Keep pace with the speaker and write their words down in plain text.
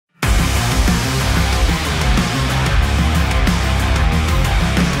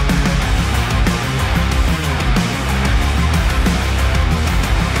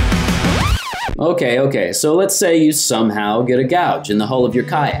Okay, so let's say you somehow get a gouge in the hull of your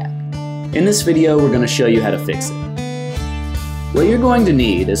kayak. In this video, we're going to show you how to fix it. What you're going to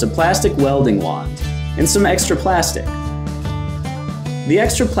need is a plastic welding wand and some extra plastic. The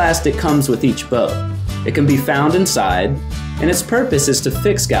extra plastic comes with each boat. It can be found inside, and its purpose is to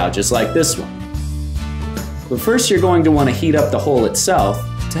fix gouges like this one. But first you're going to want to heat up the hole itself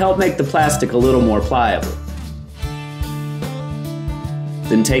to help make the plastic a little more pliable.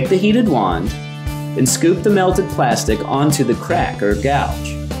 Then take the heated wand and scoop the melted plastic onto the crack or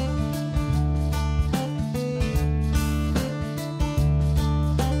gouge.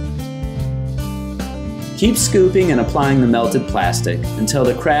 Keep scooping and applying the melted plastic until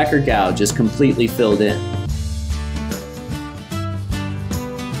the crack or gouge is completely filled in.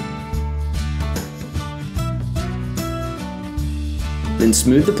 Then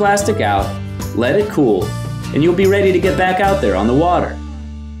smooth the plastic out, let it cool, and you'll be ready to get back out there on the water.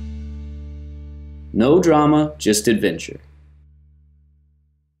 No drama, just adventure.